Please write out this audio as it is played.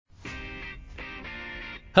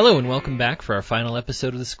Hello and welcome back for our final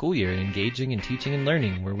episode of the school year at Engaging in Teaching and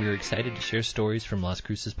Learning, where we are excited to share stories from Las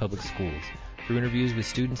Cruces Public Schools. Through interviews with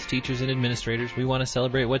students, teachers, and administrators, we want to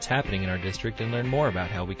celebrate what's happening in our district and learn more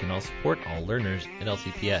about how we can all support all learners at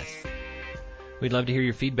LCPS. We'd love to hear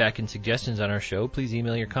your feedback and suggestions on our show. Please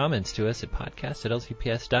email your comments to us at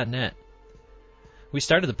podcast@lcps.net. We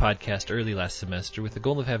started the podcast early last semester with the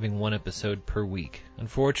goal of having one episode per week.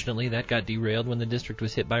 Unfortunately, that got derailed when the district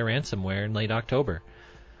was hit by ransomware in late October.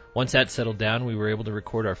 Once that settled down, we were able to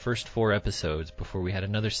record our first 4 episodes before we had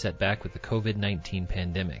another setback with the COVID-19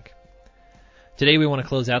 pandemic. Today we want to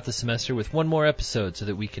close out the semester with one more episode so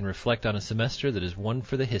that we can reflect on a semester that is one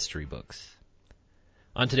for the history books.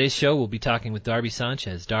 On today's show, we'll be talking with Darby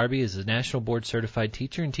Sanchez. Darby is a National Board Certified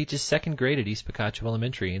teacher and teaches 2nd grade at East Picacho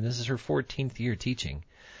Elementary, and this is her 14th year teaching.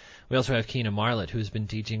 We also have Keena Marlett, who has been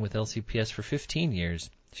teaching with LCPS for 15 years.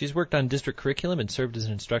 She's worked on district curriculum and served as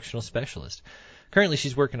an instructional specialist. Currently,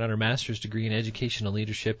 she's working on her master's degree in educational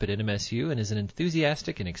leadership at NMSU and is an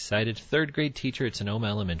enthusiastic and excited 3rd grade teacher at Sonoma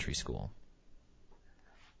Elementary School.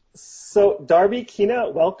 So, Darby, Keena,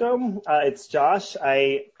 welcome. It's Josh.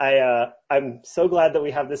 I'm so glad that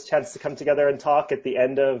we have this chance to come together and talk at the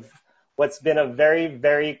end of what's been a very,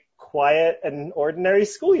 very quiet and ordinary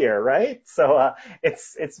school year, right? So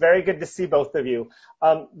it's very good to see both of you.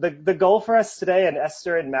 The goal for us today, and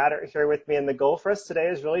Esther and Matt are here with me, and the goal for us today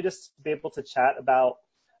is really just to be able to chat about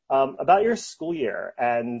your school year,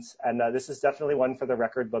 and this is definitely one for the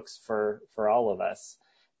record books for all of us,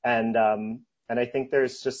 and I think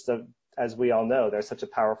there's just as we all know, there's such a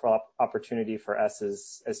powerful opportunity for us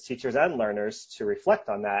as teachers and learners to reflect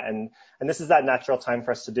on that. And this is that natural time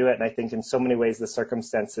for us to do it. And I think in so many ways, the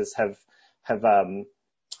circumstances have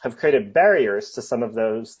created barriers to some of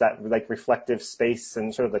those, that like reflective space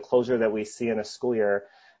and sort of the closure that we see in a school year.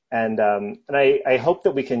 And I hope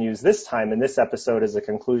that we can use this time in this episode as a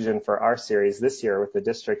conclusion for our series this year with the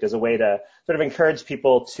district as a way to sort of encourage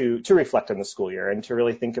people to reflect on the school year and to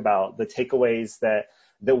really think about the takeaways that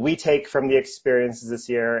we take from the experiences this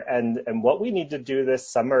year and what we need to do this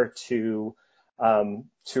summer to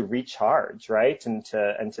recharge, right? And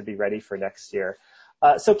to be ready for next year.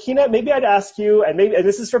 So Keena, maybe I'd ask you, and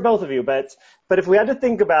this is for both of you, but if we had to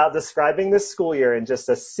think about describing this school year in just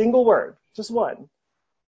a single word, just one,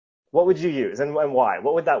 what would you use and why?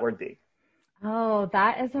 What would that word be? Oh,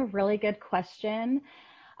 that is a really good question.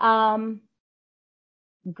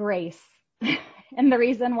 Grace. And the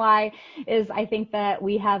reason why is I think that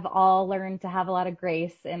we have all learned to have a lot of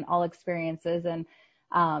grace in all experiences, and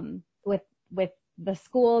with the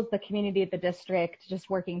schools, the community, the district, just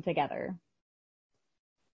working together.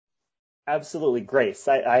 Absolutely, grace.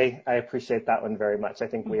 I appreciate that one very much. I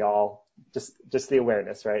think we all just the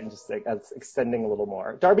awareness, right, and just like extending a little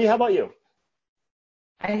more. Darby, how about you?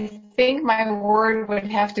 I think my word would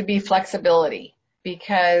have to be flexibility,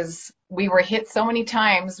 because we were hit so many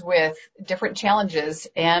times with different challenges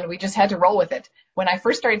and we just had to roll with it. When I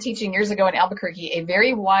first started teaching years ago in Albuquerque, a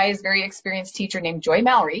very wise, very experienced teacher named Joy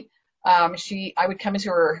Mallory, I would come into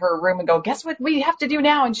her room and go, guess what we have to do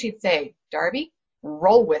now? And she'd say, Darby,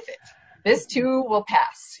 roll with it. This too will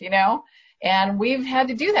pass, and we've had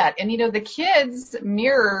to do that. And, the kids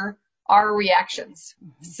mirror our reactions.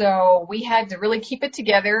 So we had to really keep it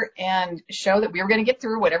together and show that we were going to get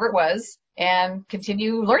through whatever it was and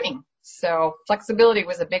continue learning. So flexibility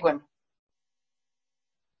was a big one.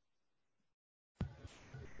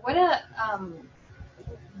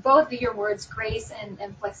 Both of your words, grace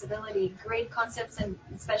and flexibility, great concepts, and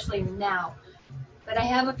especially now. But I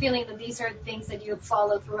have a feeling that these are things that you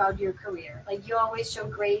follow throughout your career. Like you always show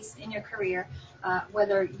grace in your career,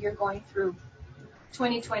 whether you're going through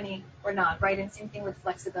 2020 or not, right? And same thing with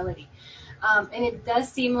flexibility. And it does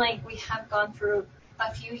seem like we have gone through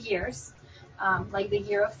a few years, like the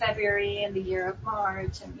year of February and the year of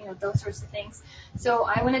March and, those sorts of things. So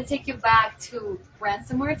I want to take you back to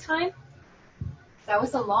ransomware time. That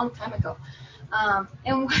was a long time ago.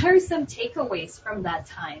 And what are some takeaways from that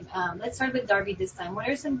time? Let's start with Darby this time. What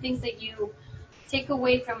are some things that you take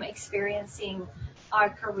away from experiencing our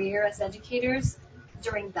career as educators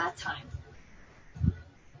during that time?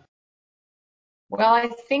 Well, I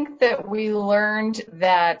think that we learned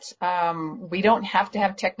that we don't have to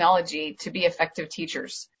have technology to be effective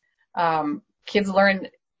teachers. Kids learn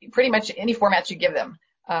pretty much any format you give them.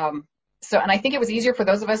 And I think it was easier for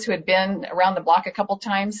those of us who had been around the block a couple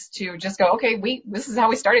times to just go, okay, this is how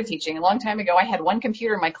we started teaching. A long time ago, I had one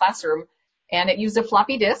computer in my classroom, and it used a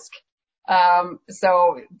floppy disk.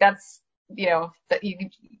 So that's,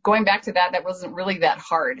 going back to that wasn't really that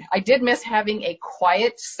hard. I did miss having a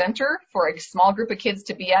quiet center for a small group of kids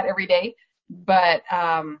to be at every day, but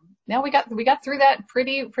no, we got through that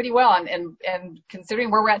pretty well. And considering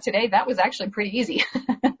where we're at today, that was actually pretty easy.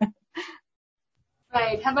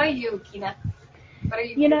 Right. How about you, Kina? What are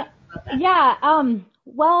you You know, thinking about that? yeah,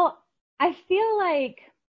 well, I feel like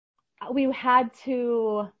we had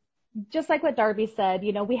to, just like what Darby said,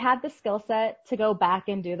 we had the skill set to go back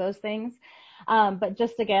and do those things. But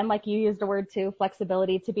just again, like you used a word too,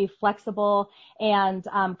 flexibility, to be flexible and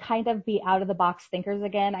kind of be out of the box thinkers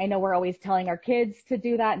again. I know we're always telling our kids to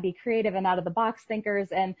do that and be creative and out of the box thinkers.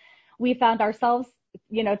 And we found ourselves,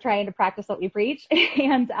 trying to practice what we preach.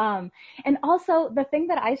 And also the thing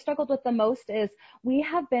that I struggled with the most is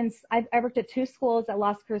I worked at 2 schools at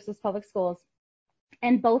Las Cruces Public Schools,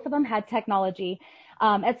 and both of them had technology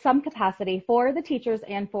at some capacity for the teachers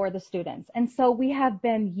and for the students. And so we have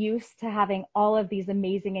been used to having all of these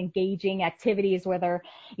amazing, engaging activities, whether,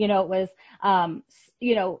 it was,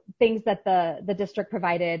 things that the district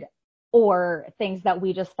provided or things that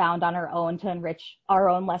we just found on our own to enrich our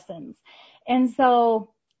own lessons. And so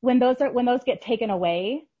when those get taken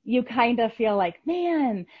away, you kind of feel like,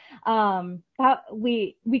 man, that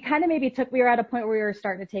we kind of we were at a point where we were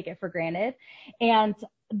starting to take it for granted. And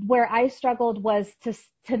where I struggled was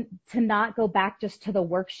to not go back just to the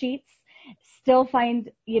worksheets, still find,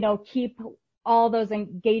 keep all those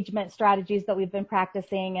engagement strategies that we've been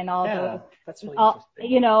practicing and all those, that's really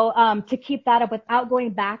interesting. to keep that up without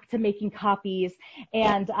going back to making copies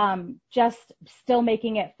and just still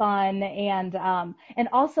making it fun and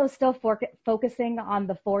also still focusing on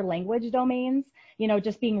the 4 language domains,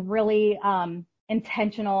 just being really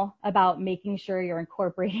intentional about making sure you're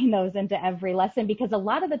incorporating those into every lesson, because a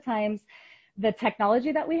lot of the times the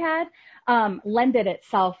technology that we had lended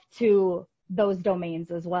itself to those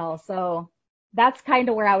domains as well. So that's kind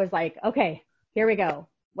of where I was like, okay, here we go.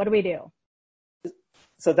 What do we do?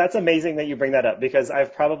 So that's amazing that you bring that up, because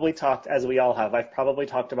I've probably talked, as we all have, I've probably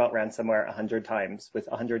talked about ransomware 100 times with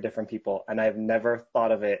 100 different people, and I've never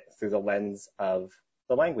thought of it through the lens of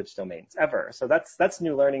the language domains ever. So that's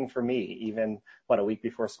new learning for me, even a week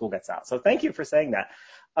before school gets out. So thank you for saying that.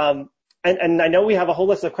 And I know we have a whole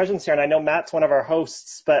list of questions here, and I know Matt's one of our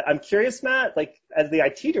hosts, but I'm curious, Matt, like as the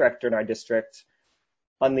IT director in our district,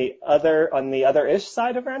 on the other-ish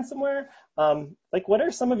side of ransomware, like what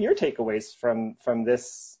are some of your takeaways from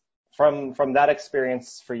that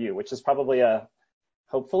experience for you, which is probably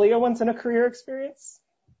hopefully a once in a career experience?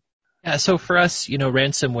 Yeah, so for us,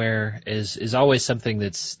 ransomware is always something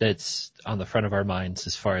that's on the front of our minds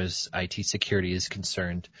as far as IT security is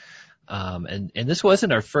concerned. And this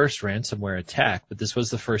wasn't our first ransomware attack, but this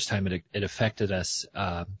was the first time it affected us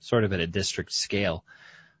sort of at a district scale.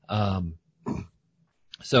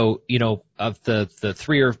 So, of the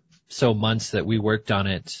 3 or so months that we worked on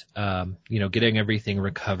it, getting everything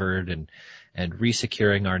recovered and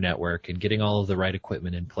resecuring our network and getting all of the right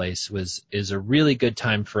equipment in place is a really good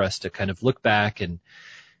time for us to kind of look back and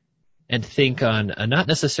think on not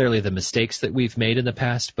necessarily the mistakes that we've made in the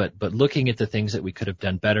past, but looking at the things that we could have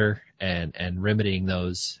done better and remedying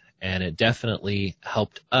those. And it definitely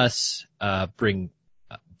helped us bring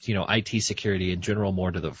IT security in general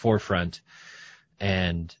more to the forefront.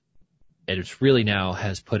 And it really now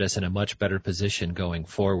has put us in a much better position going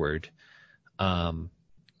forward.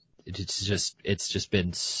 It's just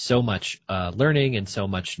been so much learning and so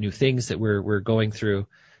much new things that we're going through,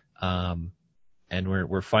 and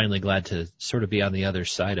we're finally glad to sort of be on the other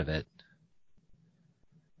side of it.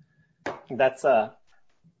 That's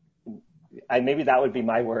maybe that would be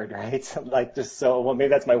my word, right? Like maybe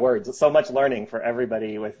that's my word. So much learning for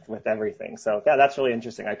everybody with everything. So yeah, that's really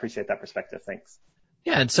interesting. I appreciate that perspective. Thanks.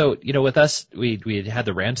 Yeah, and so with us, we had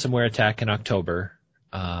the ransomware attack in October,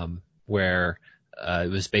 where it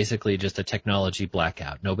was basically just a technology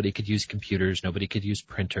blackout. Nobody could use computers, nobody could use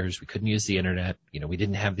printers, we couldn't use the internet. We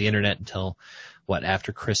didn't have the internet until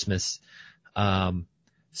after Christmas.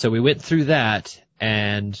 So we went through that,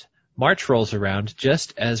 and March rolls around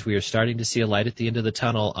just as we are starting to see a light at the end of the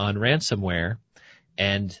tunnel on ransomware,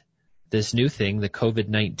 and this new thing, the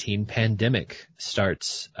COVID-19 pandemic,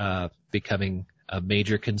 starts becoming a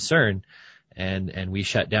major concern, and we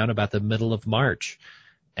shut down about the middle of March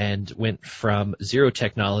and went from zero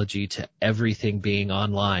technology to everything being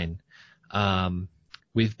online.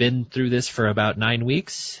 We've been through this for about 9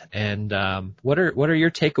 weeks, and what are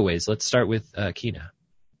your takeaways? Let's start with Kina.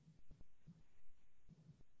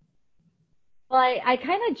 Well, I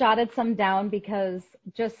kind of jotted some down because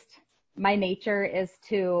just my nature is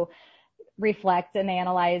to reflect and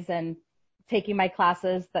analyze, and taking my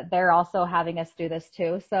classes that they're also having us do this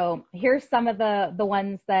too. So here's some of the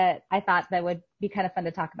ones that I thought that would be kind of fun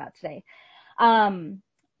to talk about today.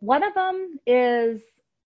 One of them is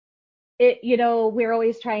we're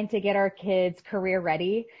always trying to get our kids career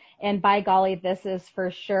ready. And by golly, this is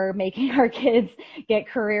for sure making our kids get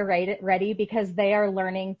career ready because they are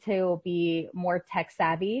learning to be more tech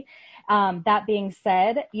savvy. That being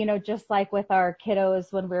said, just like with our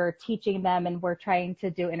kiddos when we're teaching them and we're trying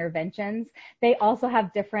to do interventions, they also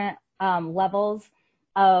have different levels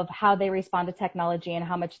of how they respond to technology and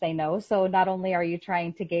how much they know. So not only are you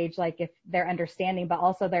trying to gauge like if they're understanding, but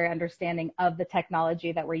also their understanding of the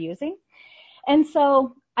technology that we're using. And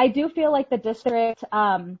so I do feel like the district,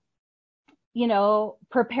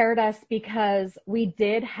 prepared us because we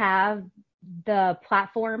did have the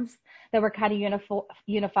platforms that were kind of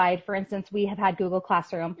unified. For instance, we have had Google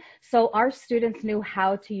Classroom. So our students knew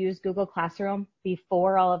how to use Google Classroom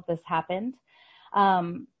before all of this happened.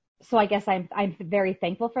 So I guess I'm very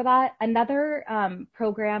thankful for that. Another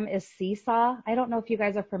program is Seesaw. I don't know if you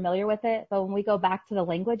guys are familiar with it, but when we go back to the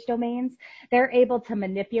language domains, they're able to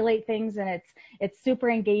manipulate things, and it's super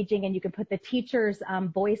engaging, and you can put the teacher's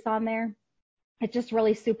voice on there. It's just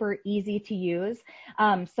really super easy to use.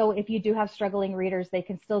 So if you do have struggling readers, they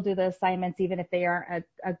can still do the assignments even if they aren't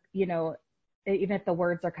even if the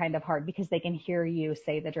words are kind of hard because they can hear you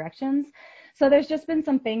say the directions. So there's just been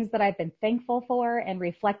some things that I've been thankful for and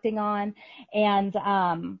reflecting on, and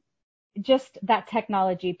just that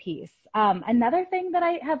technology piece. Another thing that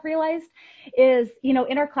I have realized is,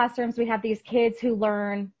 in our classrooms, we have these kids who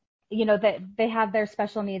learn, that they have their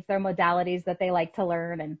special needs, their modalities that they like to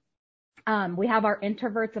learn. And we have our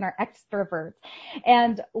introverts and our extroverts.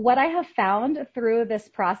 And what I have found through this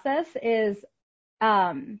process is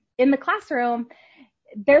in the classroom,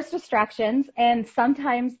 there's distractions, and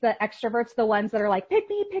sometimes the extroverts, the ones that are like, pick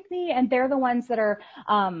me, and they're the ones that are,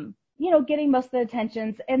 getting most of the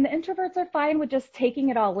attentions, and the introverts are fine with just taking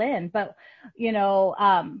it all in. But,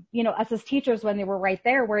 us as teachers, when they were right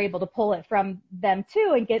there, we're able to pull it from them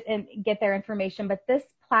too and get their information. But this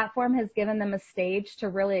platform has given them a stage to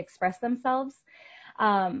really express themselves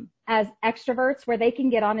as extroverts, where they can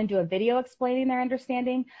get on and do a video explaining their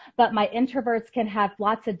understanding, but my introverts can have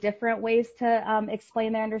lots of different ways to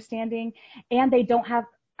explain their understanding, and they don't have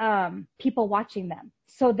people watching them,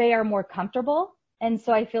 so they are more comfortable. And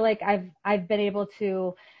so I feel like I've been able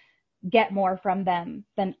to get more from them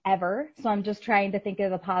than ever. So I'm just trying to think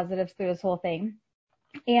of the positives through this whole thing.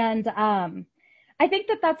 And I think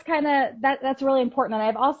that's really important. And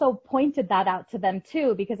I've also pointed that out to them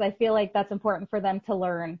too, because I feel like that's important for them to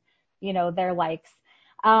learn, their likes,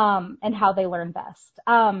 and how they learn best.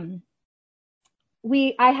 I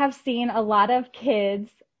have seen a lot of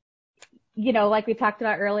kids, like we talked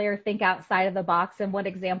about earlier, think outside of the box. And one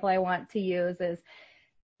example I want to use is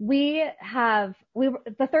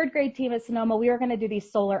the third grade team at Sonoma, we were going to do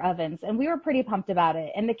these solar ovens, and we were pretty pumped about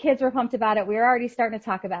it. And the kids were pumped about it. We were already starting to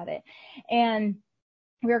talk about it. And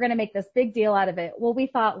we were going to make this big deal out of it. Well, we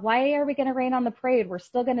thought, why are we going to rain on the parade? We're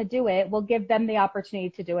still going to do it. We'll give them the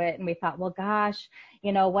opportunity to do it. And we thought, well, gosh,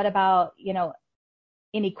 what about,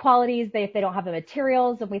 inequalities? If they don't have the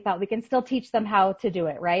materials, and we thought we can still teach them how to do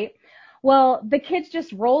it, right? Well, the kids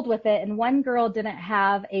just rolled with it. And one girl didn't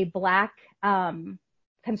have a black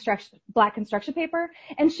construction paper,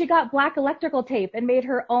 and she got black electrical tape and made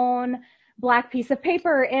her own black piece of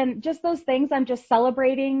paper. And just those things I'm just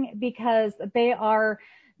celebrating because they are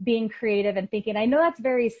being creative and thinking. I know that's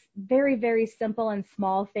very, very, very simple and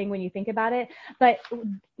small thing when you think about it, but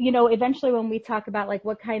eventually when we talk about like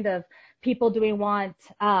what kind of people do we want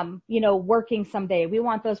working someday, we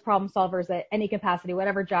want those problem solvers at any capacity,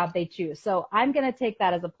 whatever job they choose. So I'm going to take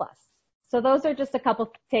that as a plus. So those are just a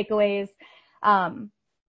couple takeaways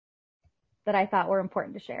that I thought were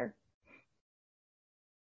important to share.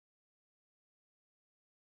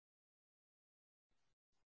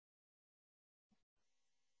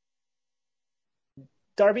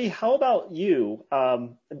 Darby, how about you?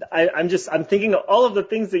 I'm thinking of all of the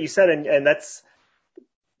things that you said, and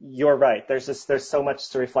you're right. There's so much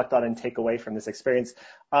to reflect on and take away from this experience.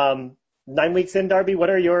 9 weeks in, Darby, what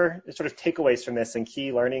are your sort of takeaways from this and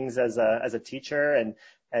key learnings as a teacher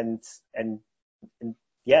and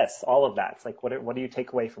yes, all of that? It's like, what do you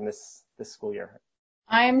take away from this school year?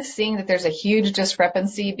 I'm seeing that there's a huge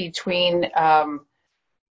discrepancy between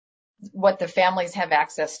what the families have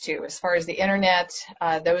access to as far as the internet,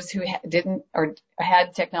 those who didn't or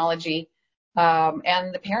had technology,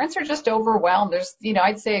 and the parents are just overwhelmed. There's,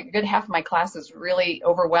 I'd say a good half of my class is really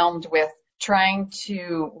overwhelmed with trying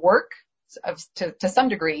to work to some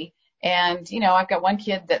degree. And, I've got one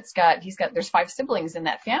kid there's 5 siblings in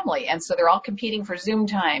that family. And so they're all competing for Zoom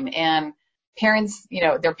time and parents,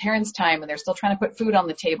 their parents' time, and they're still trying to put food on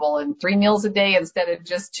the table and 3 meals a day instead of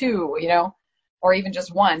just 2, or even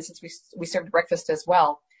just 1 since we served breakfast as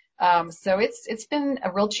well. So it's been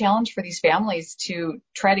a real challenge for these families to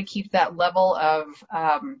try to keep that level of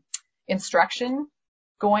instruction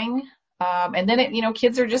going. And then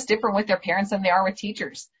kids are just different with their parents than they are with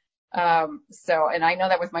teachers. And I know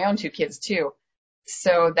that with my own two kids too.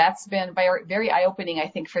 So that's been very eye-opening, I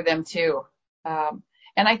think, for them too.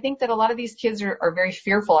 And I think that a lot of these kids are very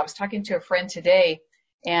fearful. I was talking to a friend today,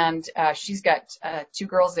 and she's got two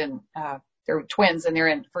girls they're twins, and they're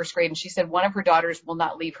in first grade, and she said one of her daughters will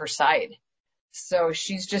not leave her side. So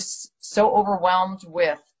she's just so overwhelmed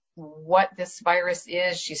with what this virus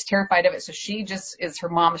is. She's terrified of it. So she just is her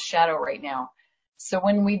mom's shadow right now. So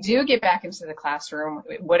when we do get back into the classroom,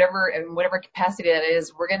 in whatever capacity that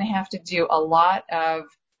is, we're going to have to do a lot of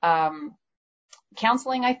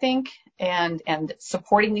counseling, I think, and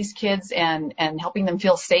supporting these kids and helping them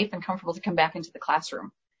feel safe and comfortable to come back into the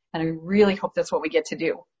classroom. And I really hope that's what we get to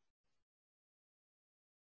do.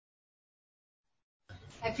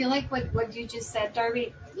 I feel like what you just said,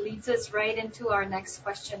 Darby, leads us right into our next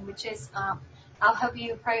question, which is how have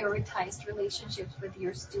you prioritized relationships with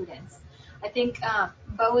your students? I think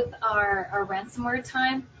both our ransomware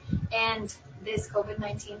time and this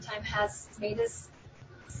COVID-19 time has made us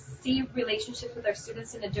see relationships with our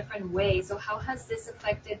students in a different way. So how has this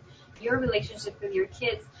affected your relationship with your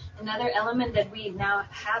kids? Another element that we now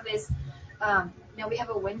have is now we have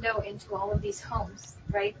a window into all of these homes,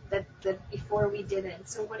 right, that before we didn't.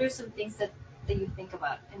 So what are some things that you think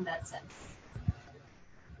about in that sense?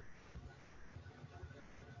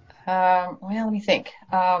 Well, let me think.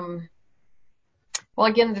 Well,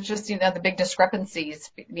 again, there's just, the big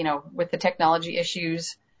discrepancies, with the technology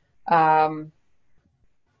issues, kind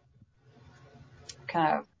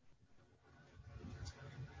of.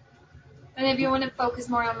 And if you want to focus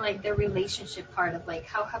more on like the relationship part of like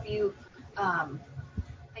how have you, I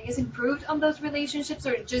guess, improved on those relationships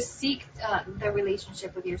or just seek the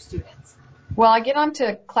relationship with your students? Well, I get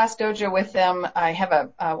onto Class Dojo with them. I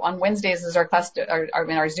have on Wednesdays is our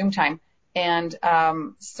our Zoom time. And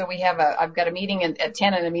so I've got a meeting at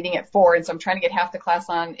 10 and a meeting at 4. And so I'm trying to get half the class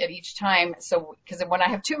on at each time. So, because when I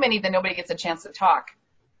have too many, then nobody gets a chance to talk.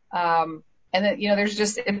 And then,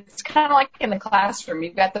 it's kind of like in the classroom.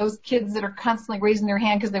 You've got those kids that are constantly raising their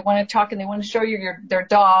hand because they want to talk and they want to show you their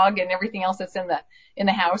dog and everything else that's in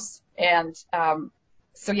the house. And, and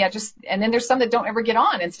then there's some that don't ever get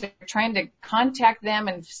on. And so you're trying to contact them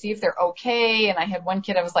and see if they're okay. And I had one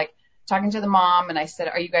kid, I was like, talking to the mom, and I said,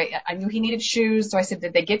 "Are you guys?" I knew he needed shoes, so I said,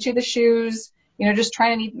 "Did they get you the shoes?" Just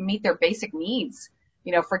trying to meet their basic needs.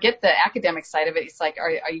 Forget the academic side of it. It's like,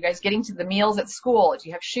 are you guys getting to the meals at school? Do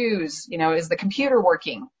you have shoes? Is the computer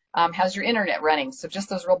working? How's your internet running? So just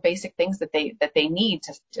those real basic things that they need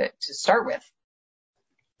to start with.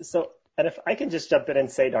 So, and if I can just jump in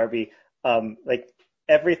and say, Darby,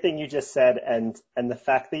 everything you just said and the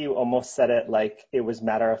fact that you almost said it like it was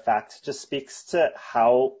matter of fact just speaks to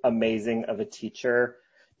how amazing of a teacher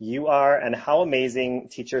you are and how amazing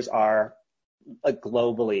teachers are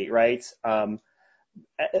globally, right?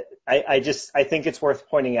 I think it's worth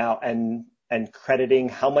pointing out and crediting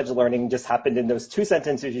how much learning just happened in those two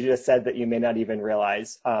sentences you just said that you may not even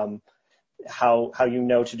realize. How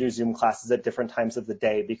to do Zoom classes at different times of the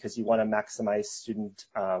day because you want to maximize student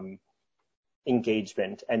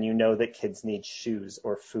engagement, and that kids need shoes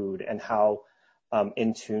or food, and how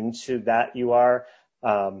in tune to that you are,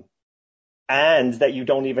 and that you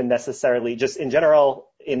don't even necessarily, just in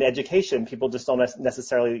general in education, people just don't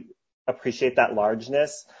necessarily appreciate that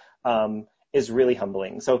largeness, is really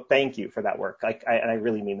humbling. So thank you for that work. And I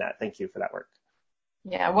really mean that. Thank you for that work.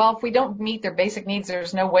 Yeah, well, if we don't meet their basic needs,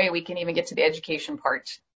 there's no way we can even get to the education part.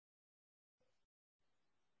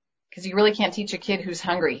 Because you really can't teach a kid who's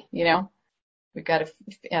hungry, We've got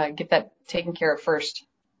to get that taken care of first.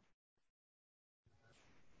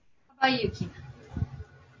 How about you,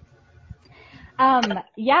 Kina?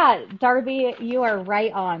 Yeah, Darby, you are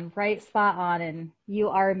right spot on, and you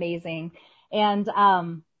are amazing. And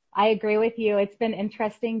I agree with you. It's been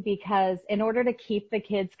interesting because in order to keep the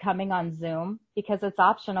kids coming on Zoom, because it's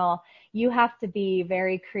optional, you have to be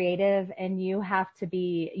very creative and you have to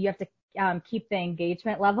keep the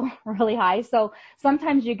engagement level really high. So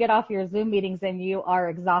sometimes you get off your Zoom meetings and you are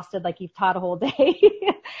exhausted, like you've taught a whole day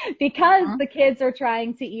because the kids are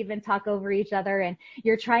trying to even talk over each other, and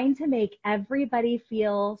you're trying to make everybody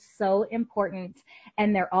feel so important,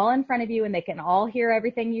 and they're all in front of you and they can all hear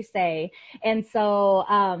everything you say. And so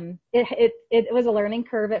it was a learning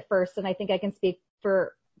curve at first, and I think I can speak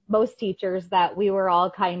for most teachers that we were all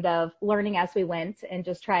kind of learning as we went and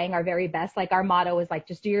just trying our very best. Like our motto is like,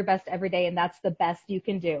 just do your best every day, and that's the best you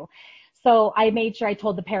can do. So I made sure I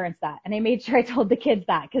told the parents that, and I made sure I told the kids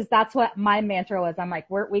that, because that's what my mantra was. I'm like,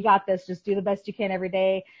 we got this. Just do the best you can every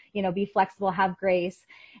day. Be flexible, have grace.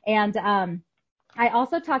 And I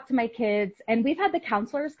also talked to my kids, and we've had the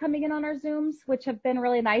counselors coming in on our Zooms, which have been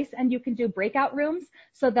really nice. And you can do breakout rooms.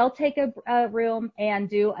 So they'll take a room and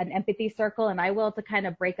do an empathy circle, and I will, to kind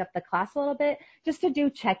of break up the class a little bit, just to do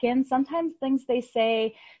check-ins. Sometimes things they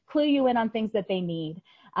say clue you in on things that they need.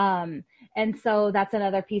 And so that's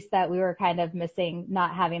another piece that we were kind of missing,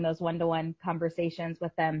 not having those one-to-one conversations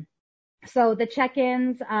with them. So the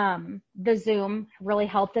check-ins, the Zoom really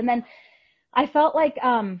helped. And then I felt like,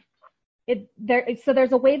 so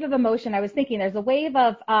there's a wave of emotion. I was thinking there's a wave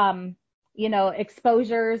of,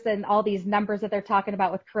 exposures and all these numbers that they're talking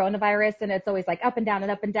about with coronavirus. And it's always like up and down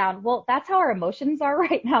and up and down. Well, that's how our emotions are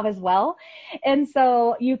right now as well. And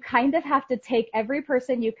so you kind of have to take every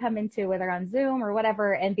person you come into, whether on Zoom or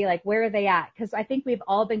whatever, and be like, where are they at? Because I think we've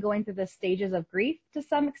all been going through the stages of grief to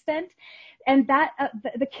some extent. And that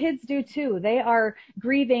the kids do too. They are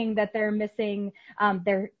grieving that they're missing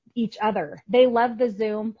each other. They love the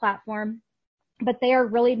Zoom platform, but they are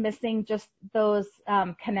really missing just those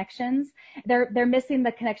connections. They're missing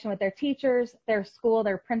the connection with their teachers, their school,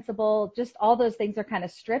 their principal. Just all those things are kind of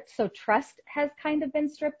stripped. So trust has kind of been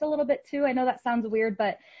stripped a little bit too. I know that sounds weird,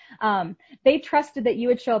 but they trusted that you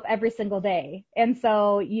would show up every single day. And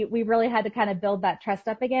so we really had to kind of build that trust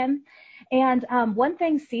up again. And one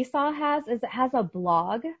thing Seesaw has is it has a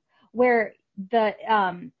blog where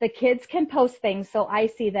the kids can post things, so I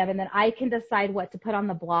see them, and then I can decide what to put on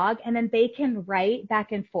the blog, and then they can write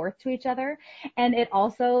back and forth to each other. And it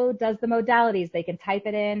also does the modalities. They can type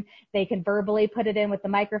it in, they can verbally put it in with the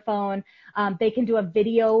microphone, they can do a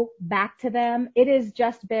video back to them. It has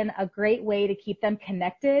just been a great way to keep them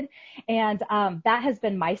connected, and that has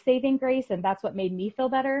been my saving grace, and that's what made me feel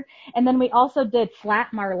better. And then we also did flat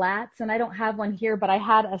marlats, and I don't have one here, but I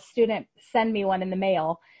had a student send me one in the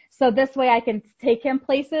mail. So this way I can take him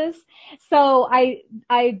places. So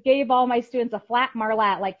I gave all my students a flat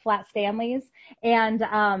marlat, like flat Stanleys, and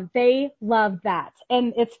they loved that.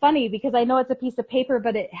 And it's funny because I know it's a piece of paper,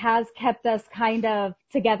 but it has kept us kind of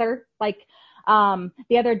together. Like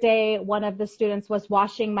the other day, one of the students was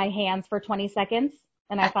washing my hands for 20 seconds.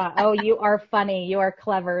 And I thought, oh, you are funny. You are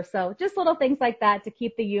clever. So just little things like that to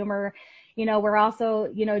keep the humor. We're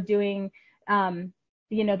also, doing, the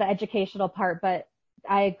educational part, but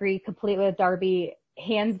I agree completely with Darby.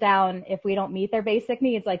 Hands down, if we don't meet their basic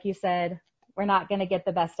needs, like you said, we're not going to get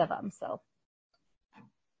the best of them.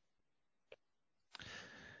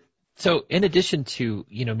 So in addition to,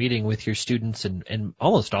 meeting with your students and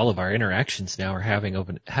almost all of our interactions now are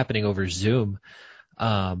happening over Zoom,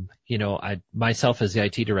 I myself as the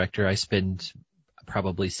IT director, I spend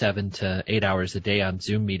probably 7 to 8 hours a day on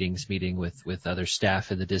Zoom meetings, meeting with other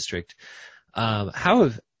staff in the district. How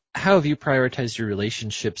have you prioritized your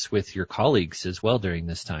relationships with your colleagues as well during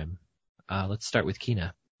this time? Let's start with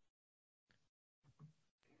Kina.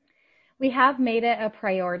 We have made it a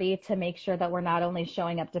priority to make sure that we're not only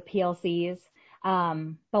showing up to PLCs,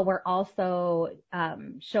 but we're also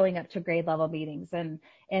showing up to grade level meetings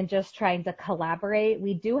and just trying to collaborate.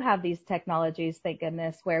 We do have these technologies, thank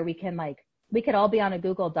goodness, where we could all be on a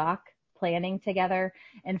Google Doc planning together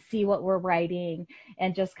and see what we're writing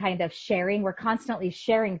and just kind of sharing. We're constantly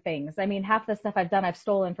sharing things. I mean, half the stuff I've done, I've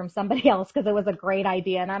stolen from somebody else because it was a great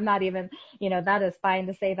idea. And I'm not even, that is fine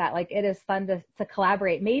to say that. Like, it is fun to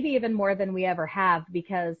collaborate, maybe even more than we ever have,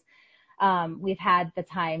 because we've had the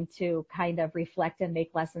time to kind of reflect and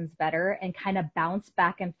make lessons better and kind of bounce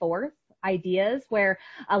back and forth ideas, where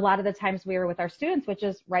a lot of the times we were with our students, which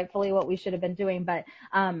is rightfully what we should have been doing. But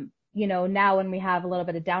now when we have a little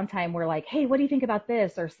bit of downtime, we're like, hey, what do you think about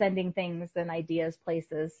this? Or sending things and ideas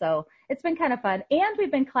places. So it's been kind of fun. And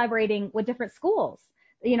we've been collaborating with different schools.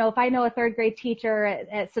 If I know a third grade teacher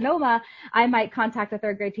at Sonoma, I might contact a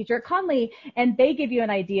third grade teacher at Conley, and they give you an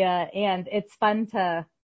idea, and it's fun to,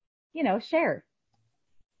 share.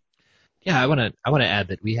 Yeah, I want to add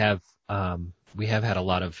that we have had a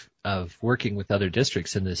lot of working with other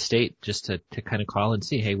districts in this state just to kind of call and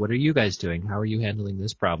see, hey, what are you guys doing? How are you handling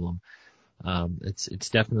this problem? It's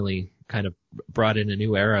definitely kind of brought in a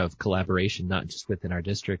new era of collaboration, not just within our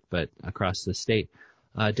district, but across the state.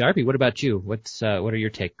 Darby, what about you? What are your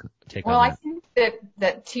take on that? Well, I think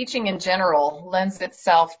that teaching in general lends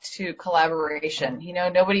itself to collaboration.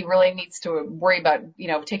 Nobody really needs to worry about,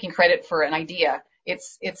 taking credit for an idea.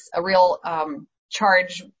 It's a real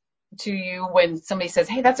charge to you when somebody says,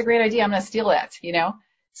 hey, that's a great idea, I'm going to steal that,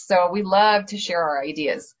 So we love to share our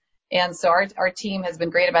ideas. And so our team has been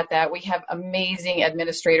great about that. We have amazing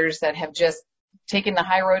administrators that have just taken the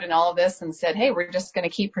high road in all of this and said, hey, we're just going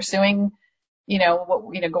to keep pursuing,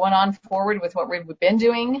 going on forward with what we've been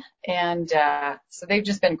doing. And so they've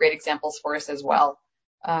just been great examples for us as well.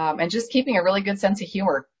 And just keeping a really good sense of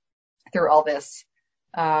humor through all this.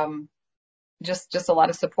 Just a lot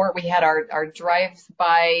of support. We had our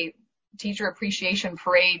drive-by teacher appreciation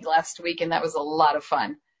parade last week, and that was a lot of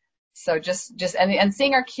fun. So and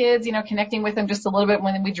seeing our kids, connecting with them just a little bit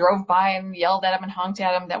when we drove by and yelled at them and honked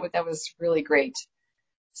at them, that was really great.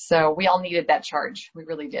 So we all needed that charge. We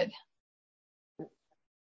really did.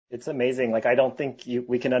 It's amazing. Like, I don't think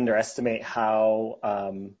we can underestimate how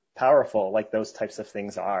powerful like those types of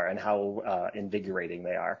things are and how invigorating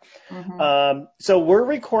they are. Mm-hmm. So we're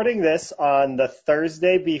recording this on the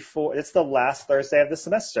Thursday before, it's the last Thursday of the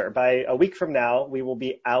semester. By a week from now, we will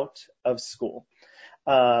be out of school.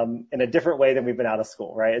 In a different way than we've been out of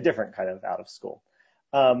school, right? A different kind of out of school.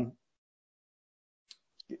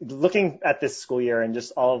 Looking at this school year and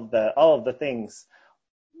just all of the things,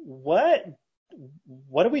 what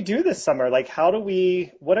do we do this summer? Like,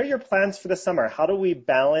 what are your plans for the summer? How do we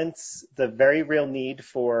balance the very real need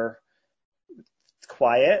for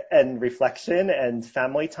quiet and reflection and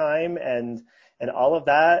family time and all of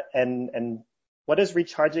that? And what does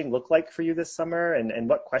recharging look like for you this summer? And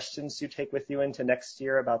what questions do you take with you into next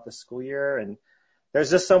year about the school year? And there's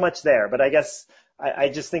just so much there. But I guess I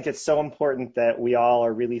just think it's so important that we all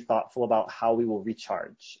are really thoughtful about how we will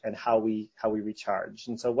recharge and how we recharge.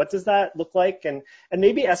 And so what does that look like? And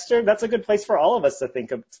maybe, Esther, that's a good place for all of us to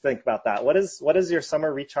think about that. What does your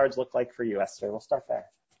summer recharge look like for you, Esther? We'll start there.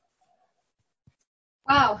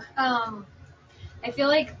 Wow. I feel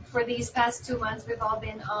like for these past 2 months, we've all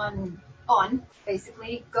been on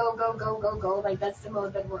basically go, go, go, go, go. Like, that's the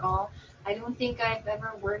mode that we're all. I don't think I've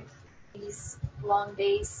ever worked these long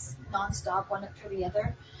days nonstop, one after the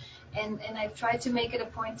other. And I've tried to make it a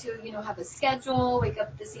point to, have a schedule, wake up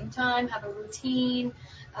at the same time, have a routine,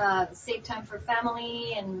 save time for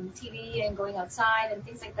family and TV and going outside and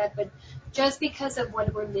things like that. But just because of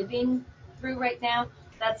what we're living through right now,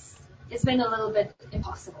 it's been a little bit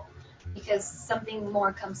impossible because something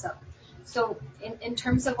more comes up. So in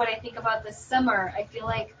terms of what I think about this summer, I feel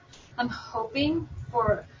like I'm hoping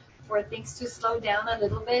for things to slow down a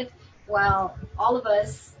little bit while all of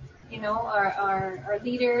us, our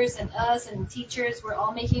leaders and us and teachers, we're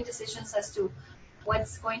all making decisions as to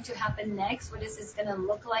what's going to happen next, what is this going to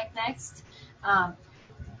look like next.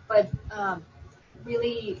 But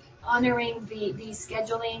really honoring the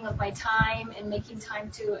scheduling of my time and making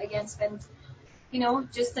time to, again, spend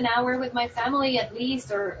just an hour with my family at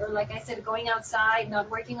least, or like I said, going outside, not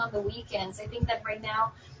working on the weekends. I think that right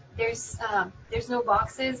now there's no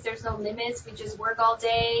boxes, there's no limits. We just work all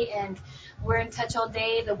day and we're in touch all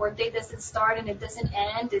day. The workday doesn't start and it doesn't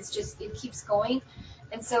end. It keeps going.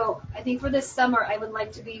 And so I think for this summer, I would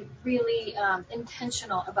like to be really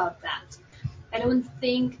intentional about that. I don't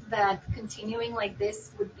think that continuing like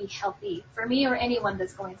this would be healthy for me or anyone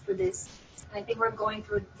that's going through this. And I think we're going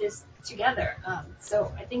through this together.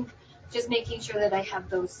 So I think just making sure that I have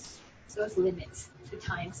those limits to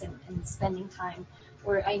times and spending time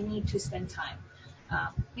where I need to spend time.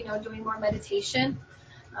 Doing more meditation.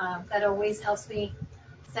 That always helps me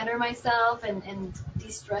center myself and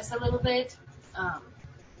de-stress a little bit.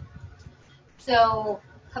 So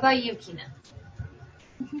how about you, Kina?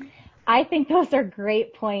 I think those are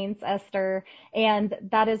great points, Esther. And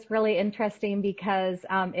that is really interesting because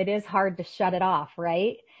it is hard to shut it off,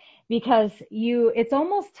 right? Because it's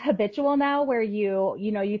almost habitual now where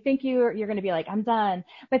you think you're going to be like, I'm done.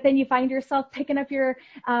 But then you find yourself picking up your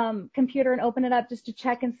computer and open it up just to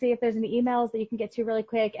check and see if there's any emails that you can get to really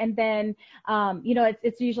quick. And then,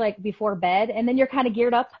 it's usually like before bed, and then you're kind of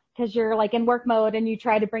geared up because you're like in work mode and you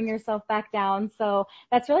try to bring yourself back down. So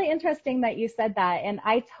that's really interesting that you said that. And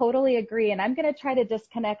I totally agree. And I'm going to try to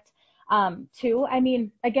disconnect too. I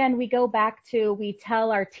mean, again, we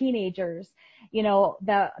tell our teenagers,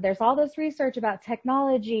 there's all this research about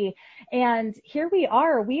technology, and here we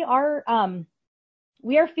are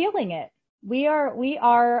feeling it. We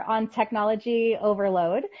are on technology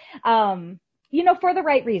overload, for the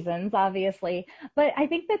right reasons, obviously. But I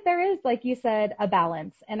think that there is, like you said, a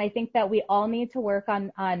balance. And I think that we all need to work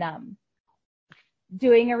on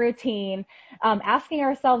doing a routine, asking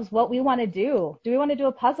ourselves what we want to do. Do we want to do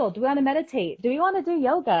a puzzle? Do we want to meditate? Do we want to do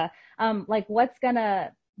yoga? What's going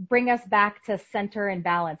to bring us back to center and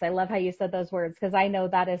balance? I love how you said those words, because I know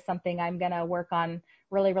that is something I'm going to work on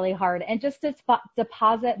really, really hard. And just to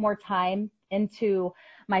deposit more time into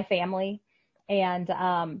my family and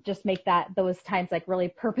just make those times like really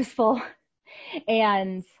purposeful.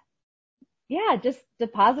 And yeah, just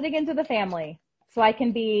depositing into the family so I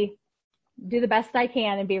can be do the best I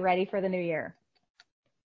can and be ready for the new year.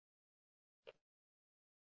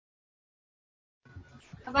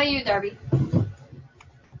 How about you, Darby?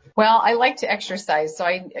 Well, I like to exercise, so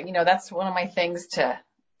that's one of my things to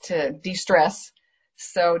de-stress.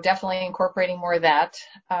 So definitely incorporating more of that.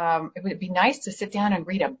 It would be nice to sit down and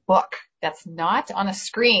read a book that's not on a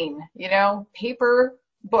screen, paper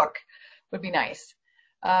book would be nice.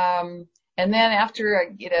 And then after I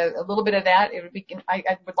get a little bit of that,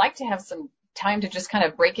 I would like to have some time to just kind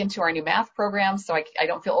of break into our new math program so I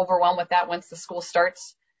don't feel overwhelmed with that once the school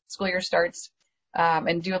year starts,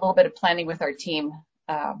 and do a little bit of planning with our team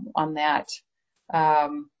on that.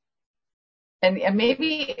 And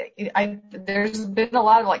maybe there's been a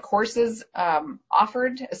lot of courses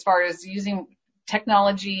offered as far as using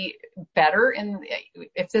technology better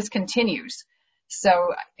if this continues.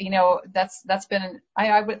 So, that's been,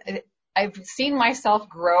 I've seen myself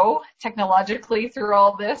grow technologically through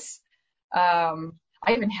all this. I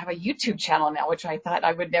even have a YouTube channel now, which I thought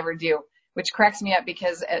I would never do, which cracks me up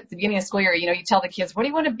because at the beginning of school year, you tell the kids, what do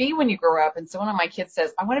you want to be when you grow up? And so one of my kids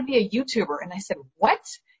says, I want to be a YouTuber. And I said, what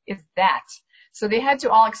is that? So they had to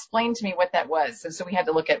all explain to me what that was. And so we had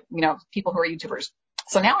to look at, people who are YouTubers.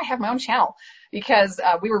 So now I have my own channel because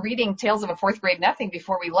we were reading Tales of a Fourth Grade Nothing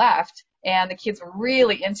before we left, and the kids were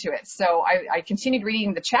really into it. So I continued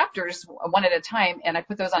reading the chapters one at a time, and I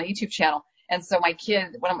put those on a YouTube channel. And so my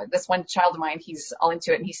kid, this one child of mine, he's all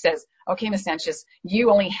into it, and he says, okay, Ms. Sanchez,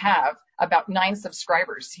 you only have about 9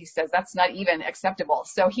 subscribers. He says that's not even acceptable.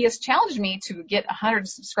 So he has challenged me to get 100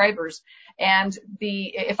 subscribers. And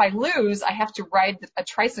if I lose, I have to ride a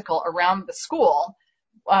tricycle around the school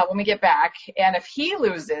when we get back. And if he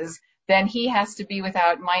loses, then he has to be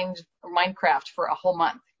without Minecraft for a whole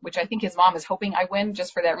month, which I think his mom is hoping I win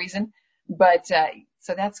just for that reason. But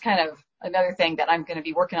so that's kind of another thing that I'm going to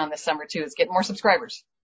be working on this summer too, is get more subscribers.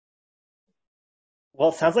 Well,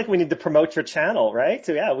 it sounds like we need to promote your channel, right?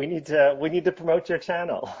 So yeah, we need to promote your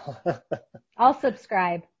channel. I'll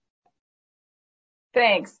subscribe.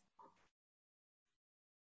 Thanks.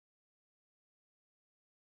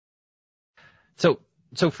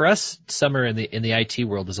 So for us, summer in the IT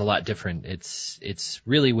world is a lot different. It's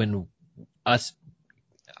really when us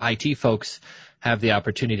IT folks have the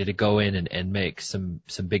opportunity to go in and make some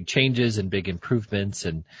big changes and big improvements,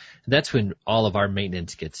 and that's when all of our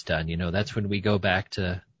maintenance gets done. That's when we go back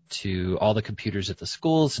to all the computers at the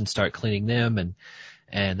schools and start cleaning them,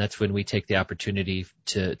 and that's when we take the opportunity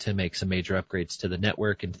to make some major upgrades to the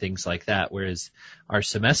network and things like that. Whereas our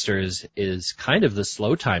semester is kind of the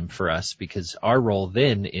slow time for us, because our role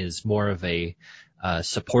then is more of a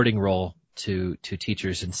supporting role to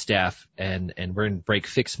teachers and staff, and we're in break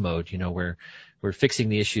fix mode. We're fixing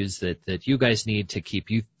the issues that you guys need to keep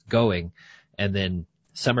you going, and then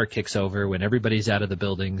summer kicks over when everybody's out of the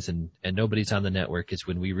buildings and nobody's on the network is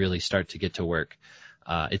when we really start to get to work.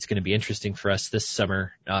 It's going to be interesting for us this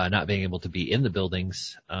summer, not being able to be in the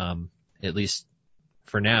buildings, at least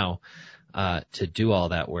for now, to do all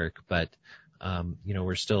that work. But,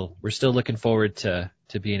 we're still looking forward to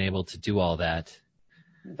being able to do all that.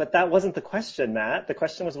 But that wasn't the question, Matt. The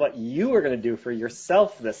question was what you were going to do for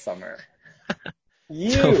yourself this summer.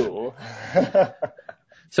 So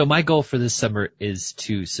my goal for this summer is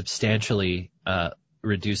to substantially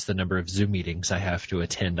reduce the number of Zoom meetings I have to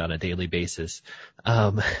attend on a daily basis.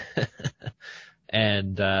 But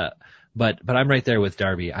I'm right there with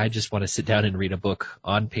Darby. I just want to sit down and read a book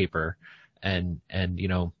on paper and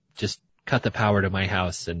just cut the power to my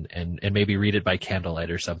house and maybe read it by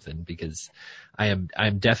candlelight or something, because I'm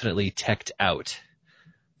definitely teched out.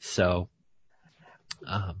 So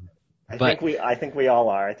I think we all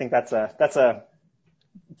are. I think that's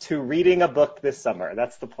to reading a book this summer.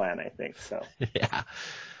 That's the plan, I think. So yeah.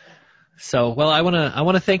 So, well, I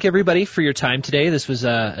want to thank everybody for your time today. This was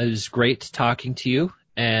it was great talking to you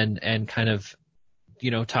and kind of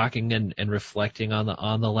talking and reflecting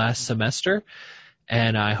on the last semester.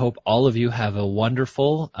 And I hope all of you have a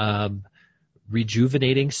wonderful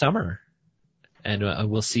rejuvenating summer. And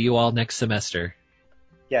we'll see you all next semester.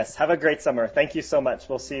 Yes, have a great summer. Thank you so much.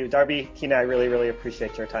 We'll see you. Darby, Kina, I really, really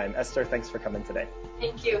appreciate your time. Esther, thanks for coming today.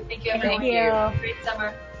 Thank you. Thank you, everyone. Thank you. Great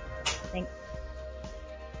summer. Thanks.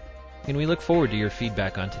 And we look forward to your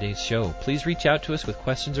feedback on today's show. Please reach out to us with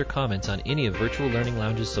questions or comments on any of Virtual Learning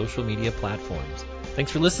Lounge's social media platforms.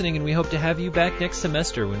 Thanks for listening, and we hope to have you back next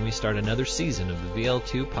semester when we start another season of the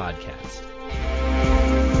VL2 podcast.